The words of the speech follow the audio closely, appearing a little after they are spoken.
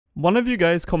One of you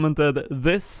guys commented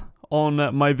this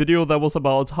on my video that was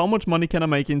about how much money can I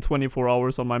make in 24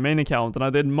 hours on my main account, and I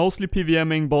did mostly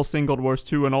PVMing, bossing, God Wars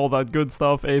 2 and all that good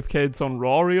stuff, AFK'd on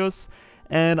Rarius,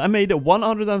 and I made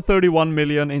 131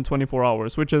 million in 24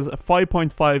 hours, which is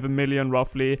 5.5 million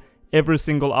roughly every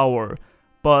single hour.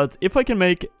 But if I can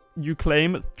make, you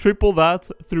claim, triple that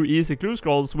through easy clue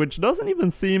scrolls, which doesn't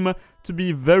even seem to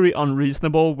be very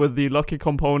unreasonable with the lucky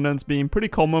components being pretty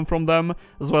common from them,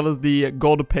 as well as the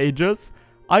god pages,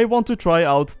 I want to try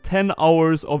out 10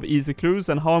 hours of easy clues,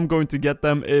 and how I'm going to get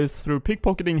them is through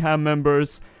pickpocketing ham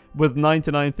members with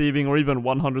 99 thieving or even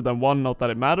 101, not that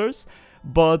it matters.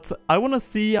 But I want to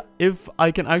see if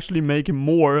I can actually make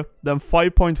more than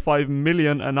 5.5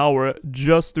 million an hour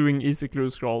just doing easy clue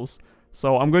scrolls.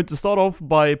 So I'm going to start off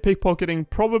by pickpocketing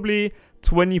probably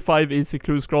 25 easy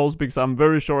clue scrolls, because I'm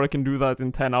very sure I can do that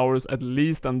in 10 hours at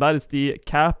least, and that is the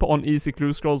cap on easy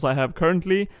clue scrolls I have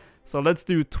currently. So let's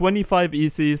do 25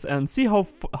 easies and see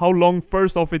how long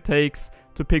first off it takes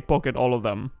to pickpocket all of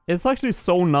them. It's actually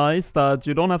so nice that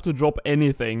you don't have to drop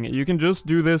anything. You can just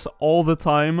do this all the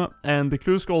time, and the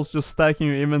clue scrolls just stack in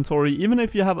your inventory. Even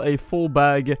if you have a full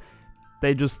bag,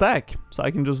 they just stack. So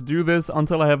I can just do this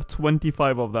until I have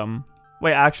 25 of them.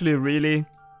 Wait, actually, really?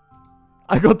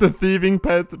 I got the thieving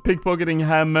pet pickpocketing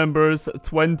ham members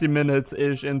 20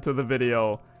 minutes-ish into the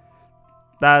video.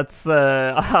 That's,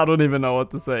 I don't even know what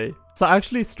to say. So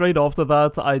actually, straight after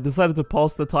that, I decided to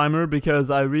pause the timer because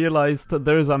I realized that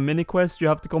there is a mini quest you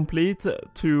have to complete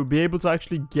to be able to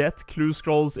actually get clue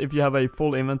scrolls if you have a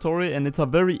full inventory, and it's a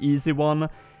very easy one.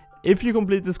 If you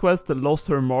complete this quest, Lost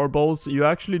Her Marbles, you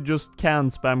actually just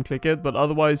can spam click it, but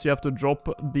otherwise you have to drop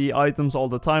the items all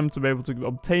the time to be able to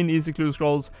obtain easy clue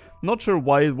scrolls. Not sure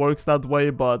why it works that way,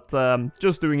 but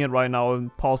just doing it right now and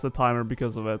pause the timer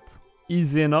because of it.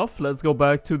 Easy enough. Let's go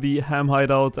back to the ham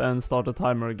hideout and start the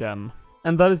timer again.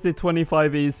 And that is the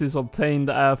 25 easies obtained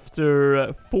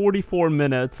after 44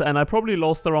 minutes, and I probably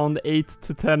lost around 8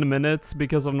 to 10 minutes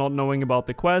because of not knowing about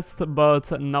the quest,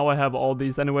 but now I have all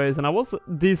these anyways, and I was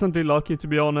decently lucky, to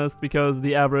be honest, because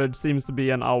the average seems to be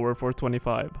an hour for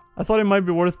 25. I thought it might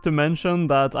be worth to mention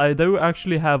that I do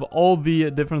actually have all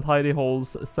the different hidey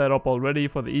holes set up already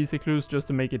for the easy clues just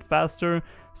to make it faster,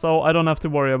 so I don't have to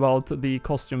worry about the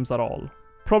costumes at all.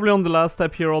 Probably on the last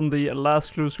step here on the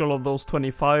last clue scroll of those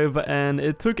 25, and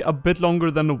it took a bit longer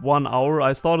than 1 hour.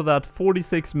 I started at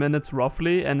 46 minutes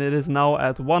roughly, and it is now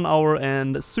at 1 hour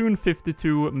and soon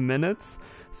 52 minutes.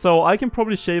 So I can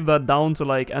probably shave that down to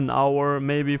like an hour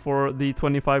maybe for the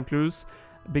 25 clues,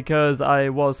 because I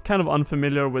was kind of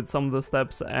unfamiliar with some of the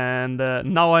steps, and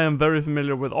now I am very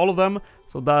familiar with all of them.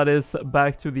 So that is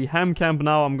back to the ham camp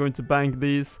now. I'm going to bank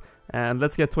these, and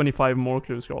let's get 25 more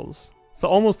clue scrolls. So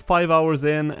almost 5 hours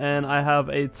in, and I have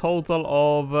a total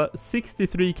of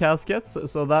 63 caskets,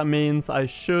 so that means I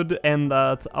should end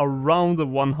at around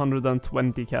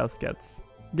 120 caskets.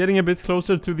 Getting a bit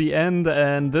closer to the end,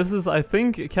 and this is, I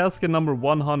think, casket number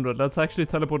 100. Let's actually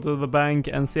teleport to the bank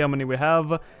and see how many we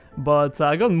have. But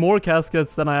I got more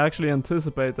caskets than I actually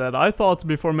anticipated. I thought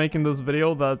before making this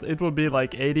video that it would be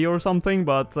like 80 or something,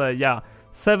 but yeah,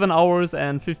 7 hours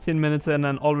and 15 minutes in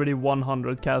and already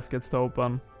 100 caskets to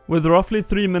open. With roughly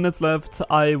 3 minutes left,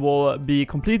 I will be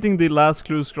completing the last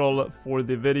clue scroll for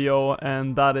the video,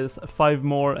 and that is 5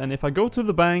 more. And if I go to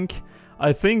the bank,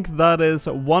 I think that is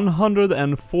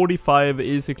 145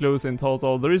 easy clues in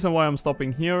total. The reason why I'm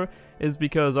stopping here is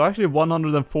because, or actually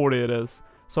 140 it is.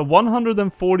 So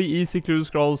 140 easy clue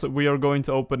scrolls we are going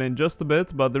to open in just a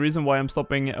bit, but the reason why I'm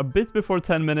stopping a bit before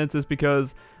 10 minutes is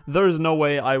because there is no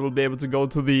way I will be able to go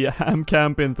to the ham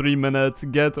camp in 3 minutes,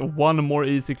 get one more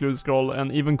easy clue scroll,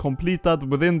 and even complete that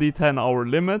within the 10-hour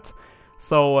limit.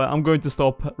 So I'm going to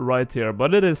stop right here,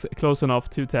 but it is close enough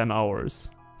to 10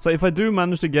 hours. So if I do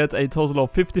manage to get a total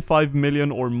of 55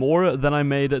 million or more, then I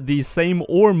made the same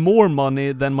or more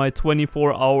money than my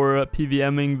 24-hour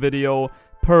PVMing video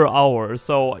per hour.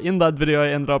 So in that video I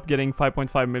ended up getting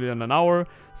 5.5 million an hour.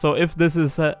 So if this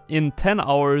is in 10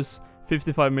 hours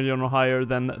 55 million or higher,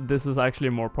 then this is actually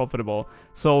more profitable.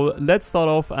 So let's start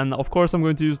off, and of course I'm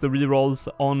going to use the rerolls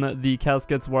on the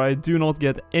caskets where I do not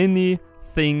get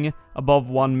anything above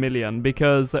 1 million,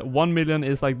 because 1 million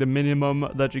is like the minimum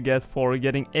that you get for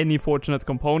getting any fortunate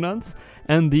components,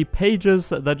 and the pages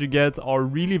that you get are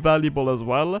really valuable as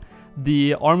well.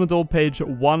 The Armadillo page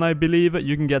 1, I believe,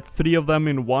 you can get 3 of them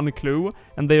in 1 clue,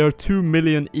 and they are 2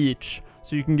 million each.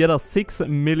 So you can get a 6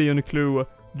 million clue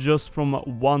just from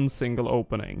one single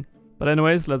opening. But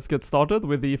anyways, let's get started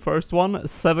with the first one,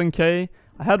 7k.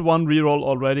 I had one reroll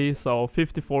already, so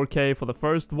 54k for the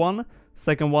first one.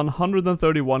 Second one,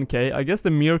 131k. I guess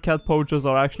the meerkat poachers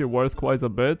are actually worth quite a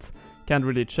bit. can't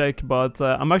really check, but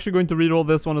I'm actually going to reroll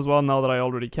this one as well now that I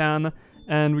already can.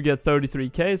 And we get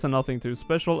 33k, so nothing too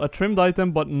special. A trimmed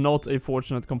item, but not a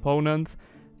fortunate component.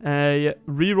 A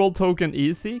reroll token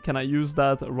easy. Can I use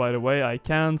that right away? I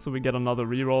can, so we get another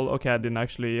reroll. Okay, I didn't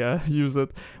actually use it.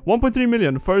 1.3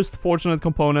 million. First fortunate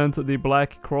component, the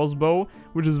black crossbow,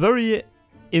 which is very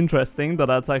interesting that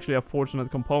that's actually a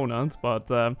fortunate component, but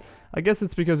I guess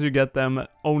it's because you get them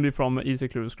only from easy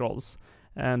clue scrolls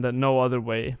and no other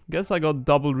way. Guess I got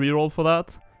double reroll for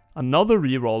that. Another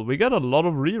reroll. We got a lot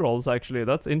of rerolls actually.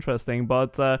 That's interesting,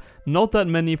 but not that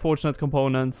many fortunate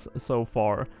components so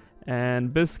far.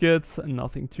 And biscuits,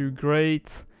 nothing too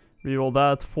great. Reroll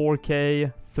that,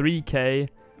 4k, 3k,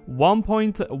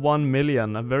 1.1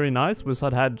 million. Very nice.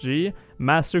 Wizard Hat G.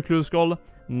 Master Clue Scroll,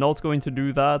 not going to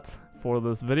do that for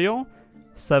this video.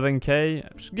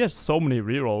 7k, should get so many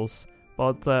rerolls.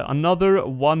 But another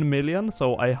 1 million,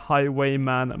 so a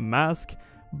Highwayman Mask.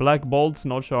 Black Bolts,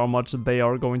 not sure how much they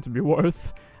are going to be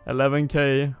worth.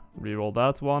 11k, reroll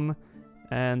that one.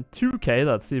 And 2k,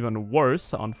 that's even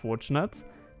worse, unfortunate.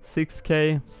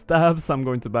 6k, Staves, I'm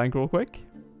going to bank real quick.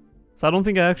 So I don't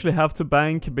think I actually have to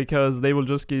bank because they will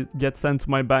just get sent to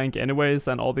my bank anyways,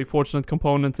 and all the fortunate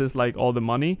components is like all the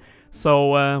money.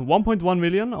 So 1.1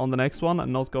 million on the next one.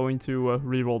 I'm not going to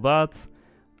reroll that.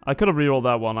 I could have rerolled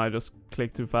that one, I just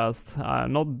clicked too fast.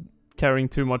 I'm not caring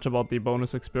too much about the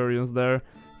bonus experience there.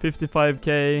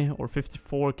 55k or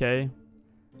 54k.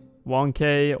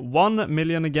 1k, 1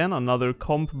 million again, another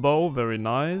comp bow, very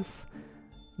nice.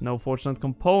 No fortunate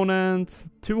component.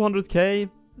 200k.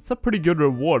 It's a pretty good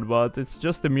reward, but it's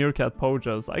just the meerkat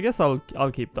poachers. I guess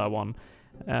I'll keep that one.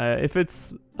 If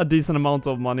it's a decent amount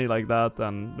of money like that,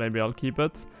 then maybe I'll keep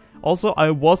it. Also, I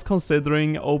was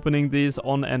considering opening these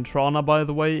on Entrana, by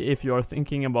the way, if you are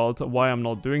thinking about why I'm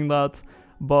not doing that.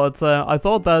 But I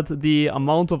thought that the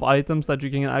amount of items that you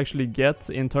can actually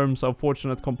get in terms of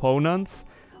fortunate components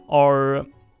are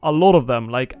a lot of them.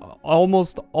 Like,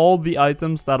 almost all the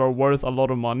items that are worth a lot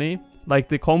of money, like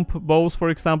the comp bows, for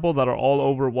example, that are all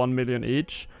over 1 million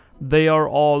each, they are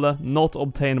all not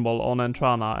obtainable on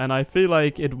Entrana. And I feel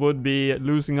like it would be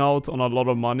losing out on a lot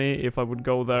of money if I would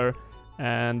go there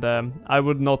and I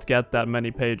would not get that many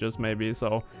pages maybe,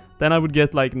 so then I would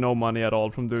get like no money at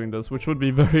all from doing this, which would be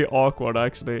very awkward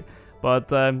actually. But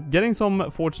getting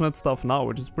some fortunate stuff now,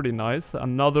 which is pretty nice.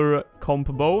 Another comp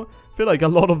bow. I feel like a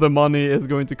lot of the money is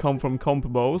going to come from comp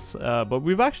bows, but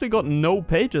we've actually got no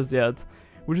pages yet,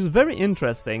 which is very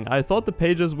interesting. I thought the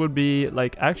pages would be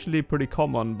like actually pretty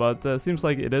common, but seems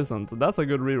like it isn't. That's a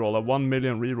good reroll, a 1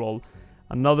 million reroll.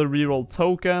 Another reroll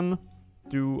token.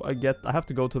 I have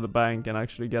to go to the bank and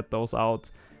actually get those out.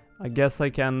 I guess I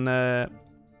can,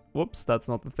 whoops, that's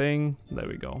not the thing. There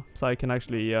we go. So I can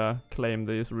actually claim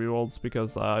these rerolls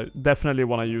because I definitely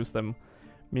want to use them.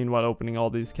 Meanwhile, opening all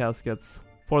these caskets.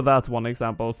 For that one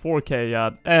example, 4k, yeah,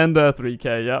 and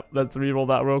 3k, yeah. Let's reroll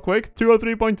that real quick.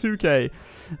 203.2k.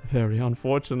 Very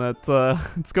unfortunate.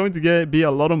 It's going to be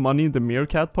a lot of money in the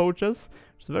meerkat poaches.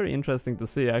 It's very interesting to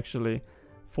see, actually.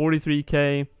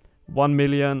 43k. 1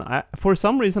 million. For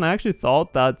some reason, I actually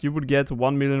thought that you would get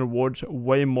 1 million rewards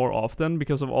way more often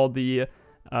because of all the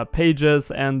pages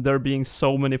and there being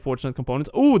so many fortunate components.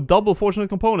 Ooh, double fortunate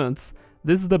components.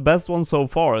 This is the best one so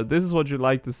far. This is what you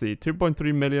like to see.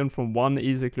 2.3 million from one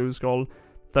easy clue scroll.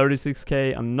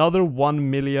 36k, another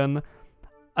 1 million.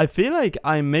 I feel like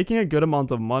I'm making a good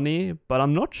amount of money, but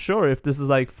I'm not sure if this is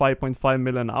like 5.5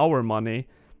 million hour money.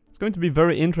 It's going to be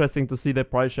very interesting to see the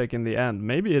price check in the end.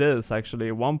 Maybe it is actually.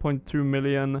 1.2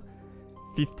 million,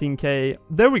 15k.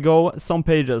 There we go, some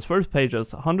pages. First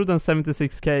pages,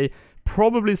 176k.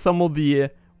 Probably some of the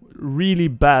really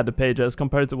bad pages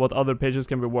compared to what other pages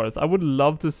can be worth. I would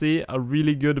love to see a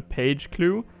really good page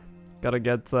clue. Gotta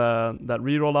get that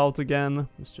reroll out again.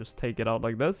 Let's just take it out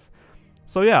like this.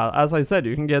 So yeah, as I said,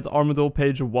 you can get Armadillo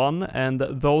page 1, and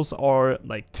those are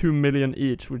like 2 million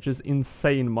each, which is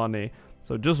insane money.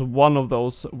 So just one of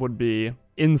those would be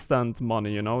instant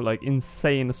money, you know, like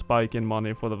insane spike in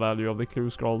money for the value of the clue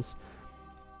scrolls.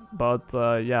 But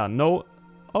yeah, no.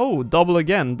 Oh, double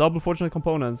again, double fortunate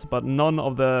components, but none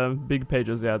of the big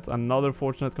pages yet. Another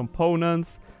fortunate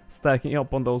components, stacking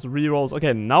up on those rerolls.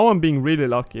 Okay, now I'm being really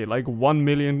lucky, like 1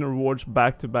 million rewards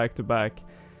back to back to back.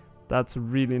 That's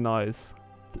really nice.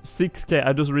 6k,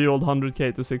 I just rerolled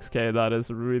 100k to 6k, that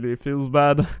is really feels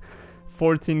bad.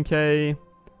 14k.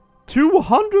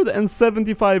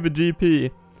 275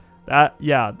 GP.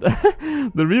 Yeah,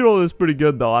 the reroll is pretty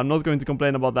good though. I'm not going to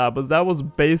complain about that, but that was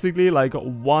basically like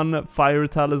one fire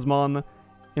talisman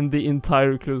in the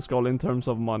entire clue scroll in terms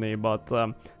of money. But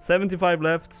 75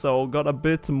 left, so got a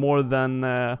bit more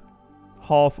than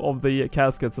half of the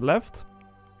caskets left.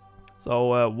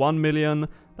 So 1 million,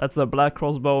 that's a black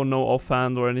crossbow, no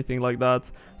offhand or anything like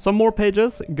that. Some more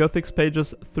pages, Guthix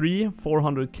pages 3,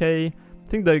 400k. I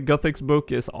think the Guthix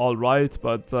book is alright,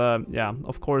 but yeah,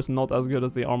 of course not as good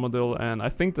as the Armadillo, and I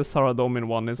think the Saradomin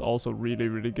one is also really,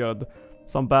 really good.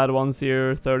 Some bad ones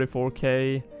here,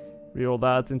 34k, reroll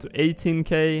that into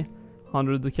 18k,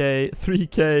 100k,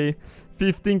 3k,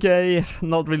 15k,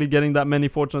 not really getting that many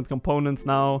fortunate components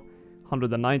now.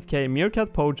 109k,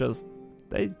 Meerkat pouches,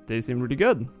 they seem really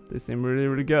good. They seem really,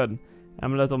 really good.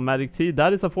 Amulet of Magic Tea,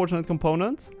 that is a fortunate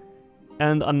component.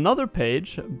 And another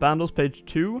page, Bandos page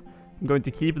 2. I'm going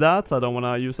to keep that. I don't want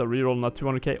to use a reroll on that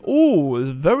 200k. Oh, it's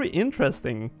very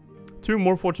interesting. 2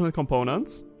 more fortunate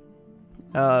components.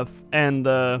 And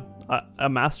a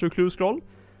Master Clue Scroll.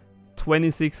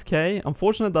 26k.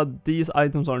 Unfortunate that these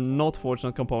items are not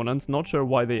fortunate components. Not sure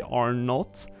why they are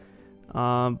not.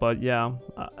 But yeah,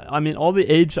 I mean, all the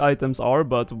Age items are,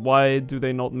 but why do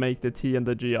they not make the T and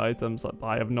the G items?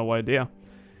 I have no idea.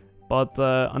 But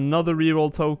another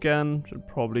reroll token, should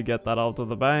probably get that out of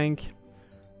the bank.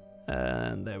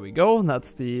 And there we go,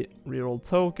 that's the reroll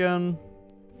token.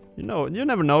 You know, you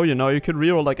never know, you know, you could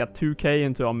reroll like a 2k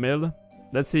into a mil.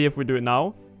 Let's see if we do it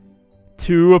now.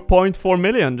 2.4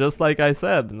 million, just like I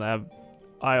said.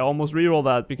 I almost rerolled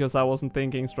that because I wasn't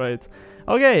thinking straight.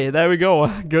 Okay, there we go.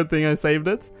 Good thing I saved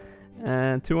it.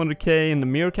 And 200k in the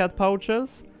Meerkat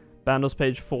pouches. Bandos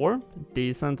page 4.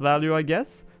 Decent value, I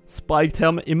guess. Spiked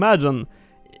helmet. Imagine.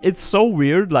 It's so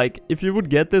weird. Like, if you would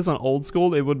get this on old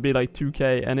school, it would be like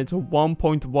 2k. And it's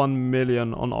 1.1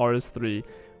 million on RS3.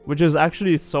 Which is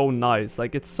actually so nice.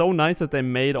 Like, it's so nice that they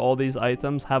made all these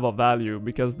items have a value.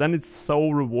 Because then it's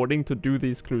so rewarding to do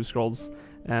these clue scrolls.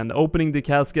 And opening the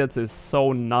caskets is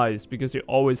so nice because you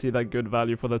always see that good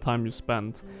value for the time you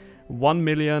spent. 1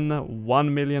 million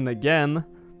again,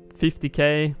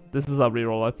 50k. This is a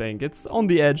reroll, I think. It's on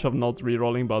the edge of not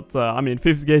rerolling, but I mean,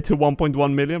 50k to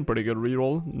 1.1 million, pretty good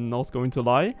reroll, not going to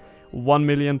lie.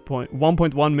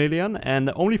 1.1 million,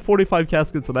 and only 45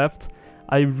 caskets left.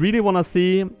 I really want to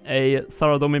see a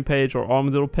Saradomin page or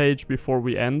Armadillo page before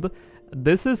we end.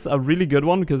 This is a really good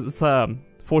one because it's a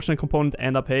fortunate component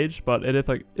and a page, but it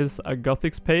is a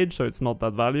Guthix page, so it's not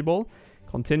that valuable.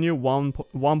 Continue,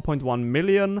 1.1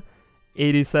 million,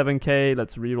 87k,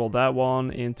 let's reroll that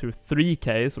one into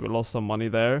 3k, so we lost some money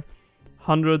there.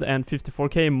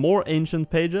 154k, more ancient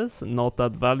pages, not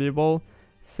that valuable.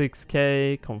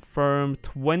 6k, confirmed,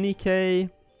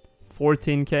 20k,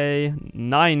 14k,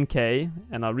 9k,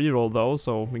 and a reroll though,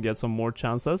 so we get some more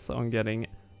chances on getting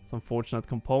some fortunate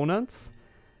components.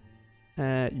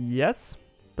 Yes.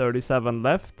 37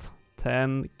 left,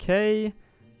 10k.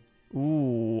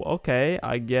 Ooh, okay,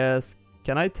 I guess.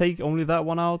 Can I take only that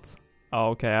one out?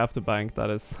 Oh, okay, I have to bank. That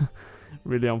is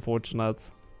really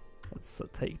unfortunate. Let's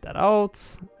take that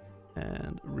out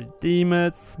and redeem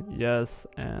it. Yes,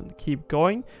 and keep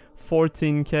going.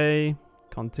 14k,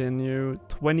 continue.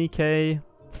 20k.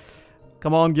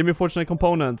 Come on, give me fortunate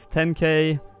components.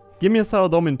 10k. Give me a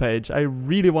Saradomin page. I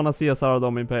really want to see a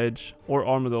Saradomin page or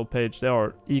Armadillo page. They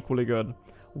are equally good.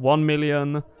 1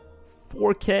 million,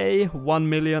 4k, 1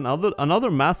 million, another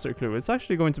master clue. It's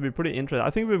actually going to be pretty interesting. I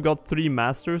think we've got 3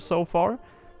 masters so far,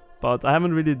 but I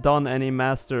haven't really done any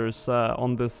masters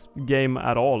on this game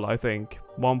at all, I think.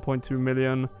 1.2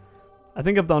 million. I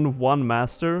think I've done 1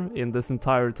 master in this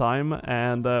entire time,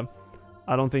 and I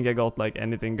don't think I got like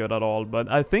anything good at all,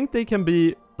 but I think they can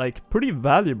be like pretty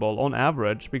valuable on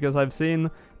average, because I've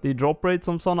seen the drop rates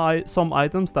on some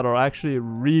items that are actually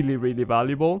really, really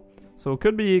valuable. So it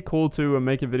could be cool to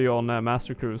make a video on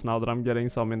Master Clues now that I'm getting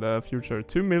some in the future.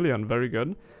 2 million, very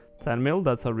good. 10 mil,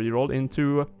 that's a reroll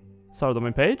into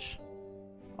Saradomin page.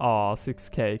 Aw,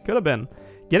 6k, could have been.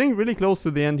 Getting really close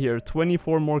to the end here.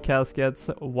 24 more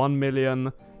caskets, 1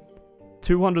 million.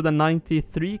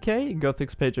 293k,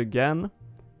 Guthix page again.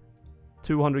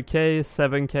 200k,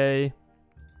 7k.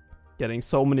 Getting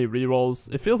so many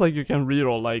rerolls. It feels like you can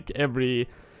reroll like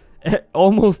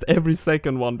almost every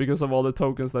second one because of all the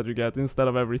tokens that you get instead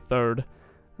of every third.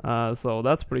 So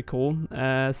that's pretty cool.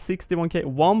 61k,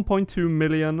 1.2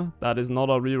 million. That is not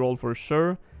a reroll for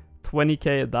sure.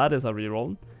 20k, that is a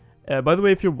reroll. By the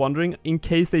way, if you're wondering, in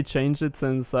case they changed it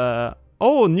since...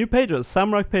 oh, new pages.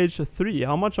 Samurai page 3.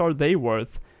 How much are they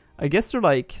worth? I guess they're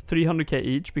like 300k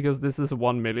each because this is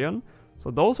 1 million. So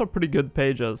those are pretty good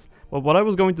pages. But what I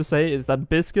was going to say is that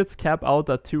biscuits cap out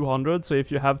at 200. So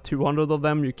if you have 200 of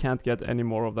them, you can't get any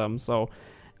more of them. So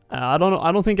I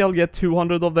don't think I'll get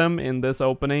 200 of them in this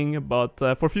opening. But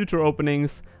for future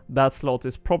openings, that slot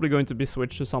is probably going to be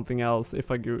switched to something else if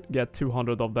I get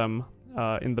 200 of them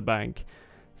in the bank.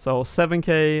 So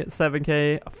 7k,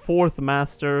 7k, 4th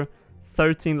master,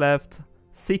 13 left,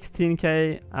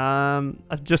 16k. I'm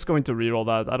just going to reroll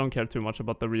that. I don't care too much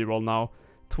about the reroll now.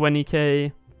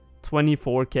 20k,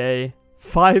 24k,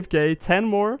 5k, 10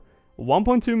 more,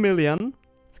 1.2 million.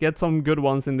 Let's get some good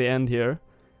ones in the end here.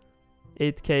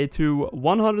 8k to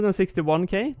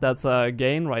 161k. That's a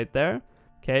gain right there.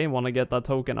 Okay, want to get that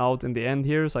token out in the end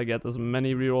here, so I get as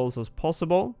many rerolls as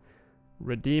possible.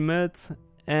 Redeem it.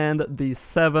 And the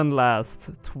 7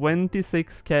 last,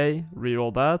 26k,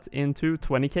 reroll that into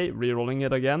 20k, rerolling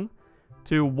it again,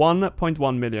 to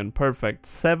 1.1 million, perfect.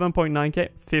 7.9k,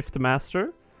 5th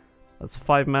master, that's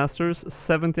 5 masters,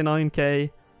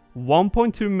 79k,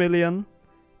 1.2 million,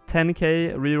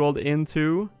 10k, rerolled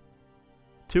into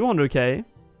 200k.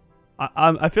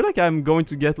 I feel like I'm going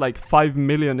to get like 5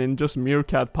 million in just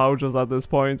meerkat pouches at this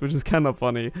point, which is kind of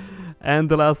funny. And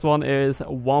the last one is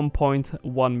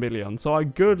 1.1 million. So a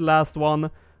good last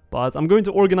one, but I'm going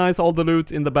to organize all the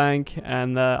loot in the bank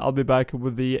and I'll be back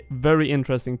with the very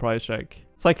interesting price check.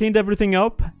 So I cleaned everything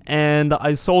up and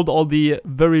I sold all the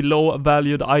very low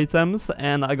valued items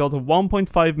and I got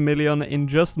 1.5 million in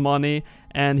just money.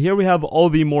 And here we have all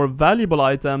the more valuable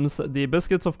items, the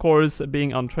biscuits of course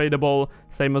being untradeable,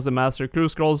 same as the master clue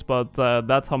scrolls, but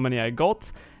that's how many I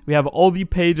got. We have all the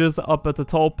pages up at the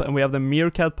top and we have the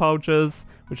meerkat pouches,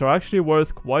 which are actually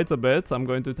worth quite a bit. I'm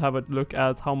going to have a look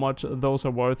at how much those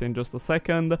are worth in just a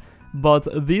second. But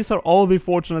these are all the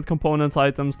fortunate components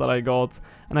items that I got.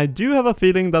 And I do have a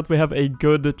feeling that we have a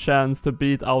good chance to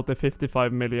beat out the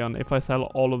 55 million if I sell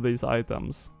all of these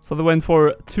items. So they went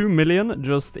for 2 million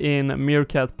just in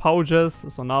meerkat pouches.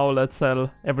 So now let's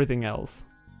sell everything else.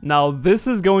 Now this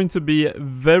is going to be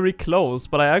very close,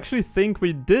 but I actually think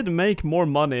we did make more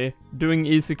money doing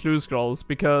easy clue scrolls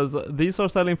because these are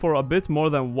selling for a bit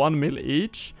more than 1 mil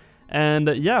each. And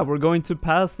yeah, we're going to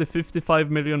pass the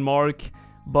 55 million mark,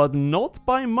 but not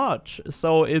by much.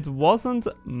 So it wasn't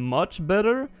much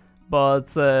better, but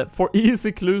for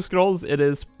easy clue scrolls it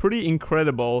is pretty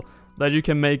incredible that you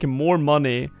can make more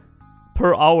money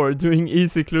per hour doing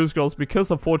easy clue scrolls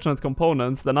because of fortunate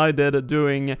components than I did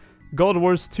doing God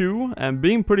Wars 2 and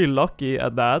being pretty lucky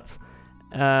at that,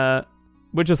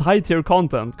 which is high tier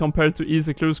content compared to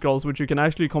easy clue scrolls, which you can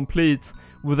actually complete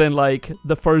within like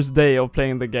the first day of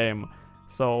playing the game.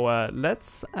 So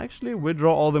let's actually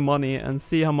withdraw all the money and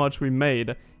see how much we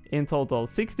made in total.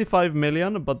 65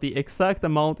 million, but the exact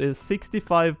amount is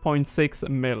 65.6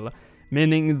 mil,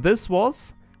 meaning this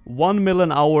was 1 mil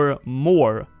an hour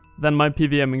more than my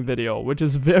PVMing video, which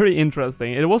is very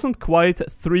interesting. It wasn't quite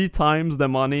 3 times the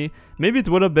money. Maybe it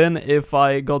would have been if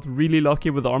I got really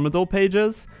lucky with Armadillo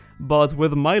pages, but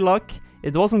with my luck,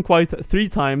 it wasn't quite 3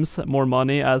 times more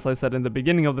money, as I said in the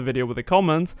beginning of the video with the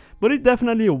comments, but it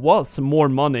definitely was more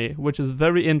money, which is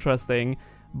very interesting.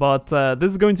 But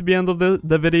this is going to be the end of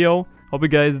the video. Hope you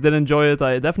guys did enjoy it.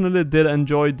 I definitely did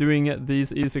enjoy doing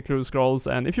these easy clue scrolls,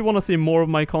 and if you want to see more of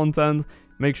my content,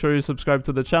 make sure you subscribe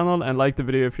to the channel and like the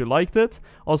video if you liked it.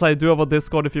 Also, I do have a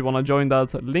Discord if you want to join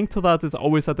that. Link to that is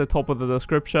always at the top of the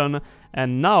description.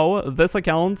 And now, this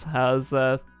account has,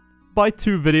 by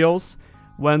 2 videos,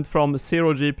 went from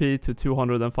 0 GP to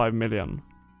 205 million.